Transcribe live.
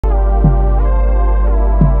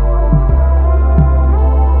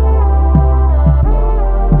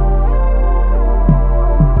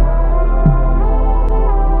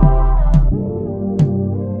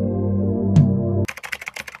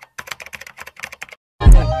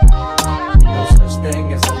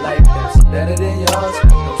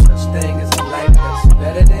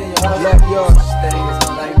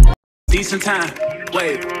some time.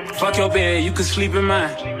 Wait, fuck your bed, you can sleep in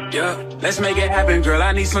mine. Yeah, let's make it happen, girl,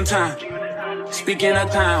 I need some time. Speaking of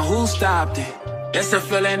time, who stopped it? That's the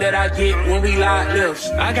feeling that I get when we lock lips.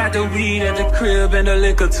 I got the weed at the crib and the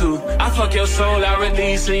liquor too. I fuck your soul, I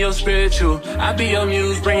release in your spiritual. I be your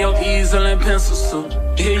muse, bring your easel and pencils too.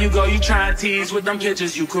 Here you go, you try to tease with them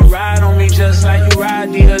pictures. You could ride on me just like you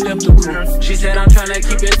ride the elliptical. She said I'm tryna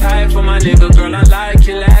keep it tight for my nigga. Girl, unlike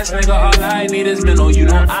your last nigga, all I need is mental. You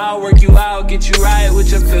know I'll work you out, get you right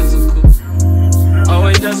with your physical.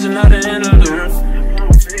 Always just another interlude.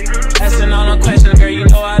 Asking all the questions, girl, you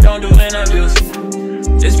know I don't do interviews.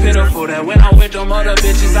 It's pitiful that when I'm with them other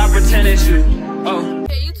bitches, I pretend it's you. Oh.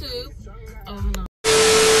 Hey YouTube. Oh, hold on.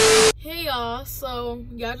 Hey y'all, so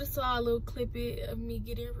y'all just saw a little clip of me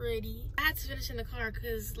getting ready. I had to finish in the car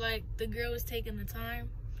because like the girl was taking the time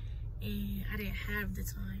and I didn't have the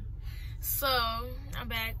time. So I'm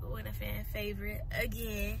back with a fan favorite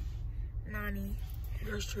again, Nani.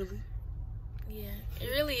 Yours truly. Yeah, it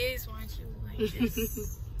really is, aren't you? Like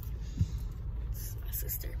it's my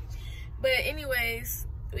sister. But anyways,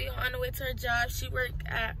 we on the way to her job. She worked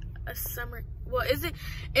at a summer, well,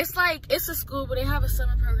 it's like, it's a school, but they have a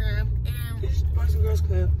summer program. And it's Boys and Girls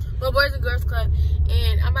Club. Well, Boys and Girls Club.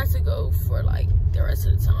 And I'm about to go for like the rest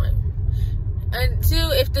of the time.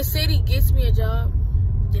 Until, if the city gets me a job,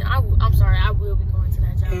 then I will be going to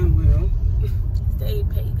that job. And will. They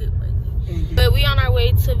pay good money. But we on our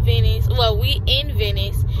way to Venice. Well, we in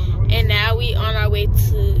Venice. And now we on our way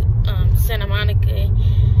to Santa Monica.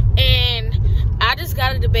 And I just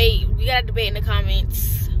got a debate. We got a debate in the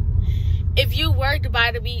comments. If you worked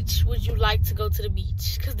by the beach, would you like to go to the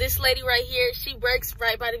beach? Because this lady right here, she works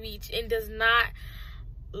right by the beach and does not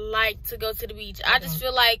like to go to the beach. I just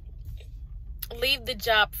feel like leave the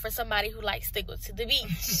job for somebody who likes to go to the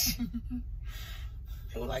beach.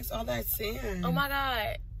 Who likes all that sand? Oh my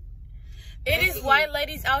God. It is white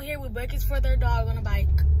ladies out here with buckets for their dog on a bike.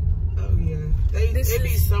 Oh yeah. There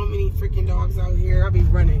be so many freaking dogs out here. I'll be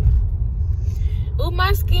running. Oh,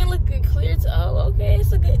 my skin looking clear too. Oh, okay,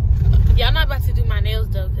 it's a good. Y'all not about to do my nails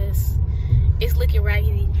though, cause it's looking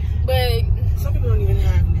raggedy. But some people don't even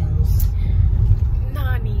have nails.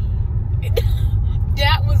 Nani,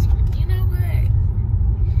 that was. You know what?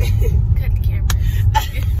 Cut the camera.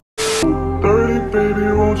 30, baby,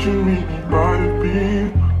 won't you meet me by the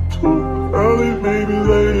beach? Too early, maybe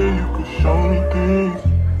later, you could show me things.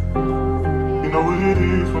 You know what it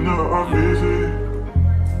is whenever I visit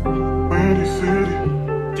Windy City.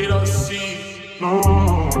 Did I see? No,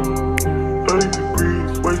 30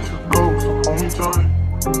 degrees, way to go, so hold me tight.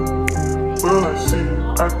 Will I see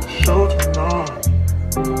you at the show tonight?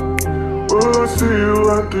 Will I see you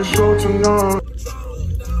at the show tonight?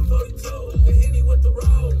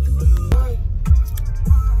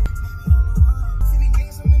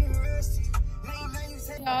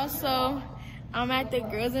 Also, I'm at the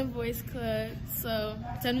Girls and Boys Club, so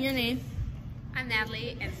tell me your name. I'm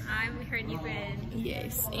Natalie, and I'm her new friend.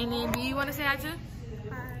 Yes, and then do you want to say hi too?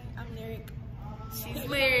 Hi, I'm Lyric. She's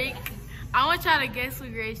Lyric. I want y'all to guess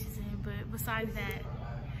what grade she's in, but besides that,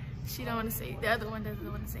 she don't want to say, the other one doesn't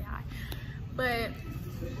want to say hi. But,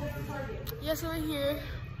 yes, we're here.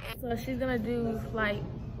 So she's gonna do like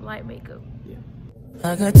light makeup. Yeah.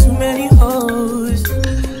 I got too many hoes.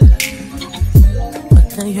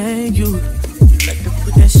 Yeah, you like to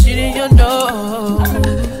put that shit in your nose.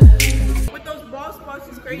 With those ball spots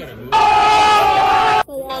is crazy. So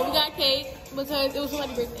we got cake because it was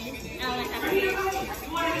somebody's birthday. I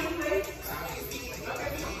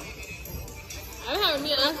don't have a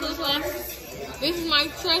meal after this one. This is my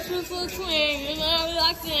treacherous little twin. You know how we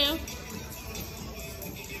like them.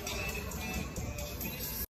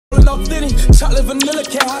 Chocolate vanilla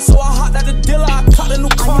can't hot, so I hopped out the dealer. I caught a new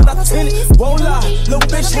car and I tint it. Won't lie, little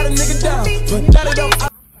bitch had a nigga down, but that it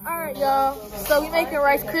up. Alright, y'all. So we making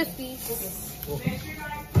Rice Krispies.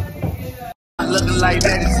 Looking like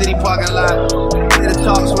that in city parking lot. Hear the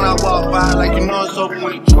talks when I walk by, like you know it's open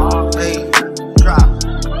when you drop. Hey, drop.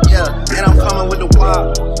 Yeah, and I'm coming with the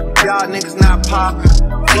wop. Y'all niggas not popping.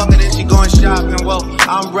 Fuck it and she going shopping. Well,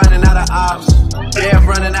 I'm running out of options. They're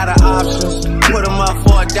running out of options. Put them up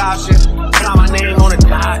for adoption. Sign my name on the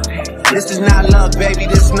dot. This is not love, baby.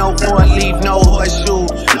 This is no for a leave, no horseshoe.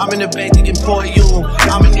 I'm in the bank thinking for you.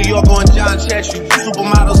 I'm in New York on John Chetry.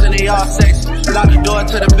 Supermodels and they all sexy. Lock the door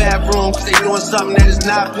to the bathroom cause they doing something that is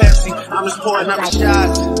not Pepsi. I'm just pouring up the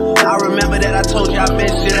shots. I remember that I told you I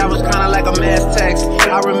missed you. That was kinda like a mass text.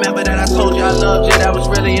 I remember that I told you I loved you. That was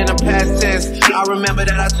really in the past tense. I remember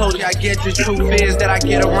that I told you I get you. Truth is that I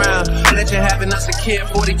get around. That you're having us a kid,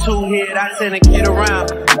 42 here. I tend to get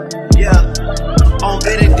around. Yeah. On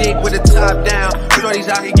Benedict with the top down. Shorties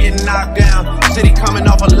out here getting knocked down. City coming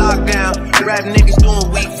off a lockdown. Rap niggas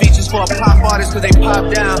doing weak features for a pop artist cause they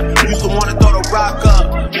pop down. Used to wanna throw the rock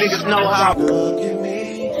up. Niggas know how. Look at me.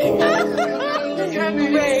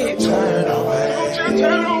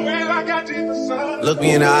 Look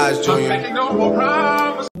me in the eyes, Junior.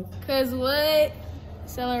 Cause what?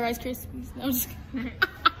 Selling Rice Krispies. No, I'm just kidding.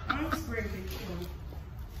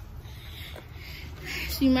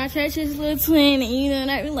 She my church's little twin, and you know,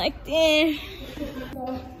 not really like that.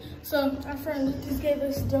 So our friend Lucas gave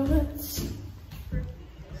us donuts.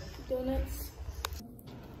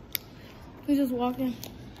 He's just walking.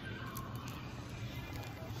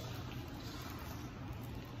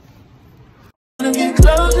 Get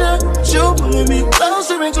closer, you pulling me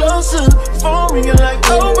closer and closer. Phone ringing like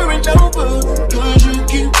over and over. Cause you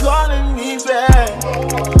keep calling me back.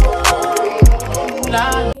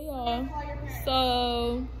 Hey y'all,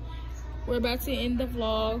 so we're about to end the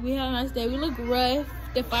vlog. We had a nice day. We look rough.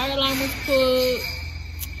 The fire alarm was pulled.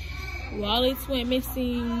 Wallets went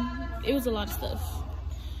missing. It was a lot of stuff.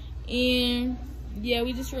 And yeah,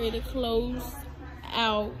 we just ready to close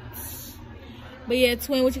out. But yeah,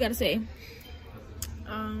 twin, what you gotta say?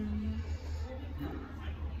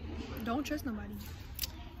 Don't trust nobody.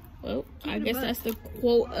 Well, I guess that's the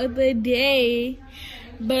quote of the day.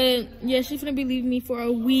 But yeah, she's gonna be leaving me for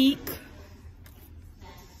a week.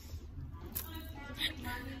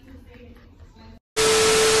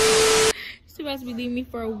 She's about to be leaving me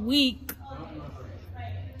for a week.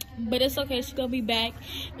 But it's okay, she's gonna be back.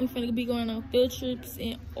 We're finna be going on field trips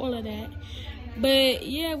and all of that. But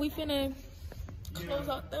yeah, we finna close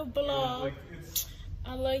out the vlog.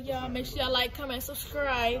 I love y'all. Make sure y'all like, comment,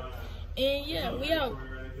 subscribe. And yeah, we out.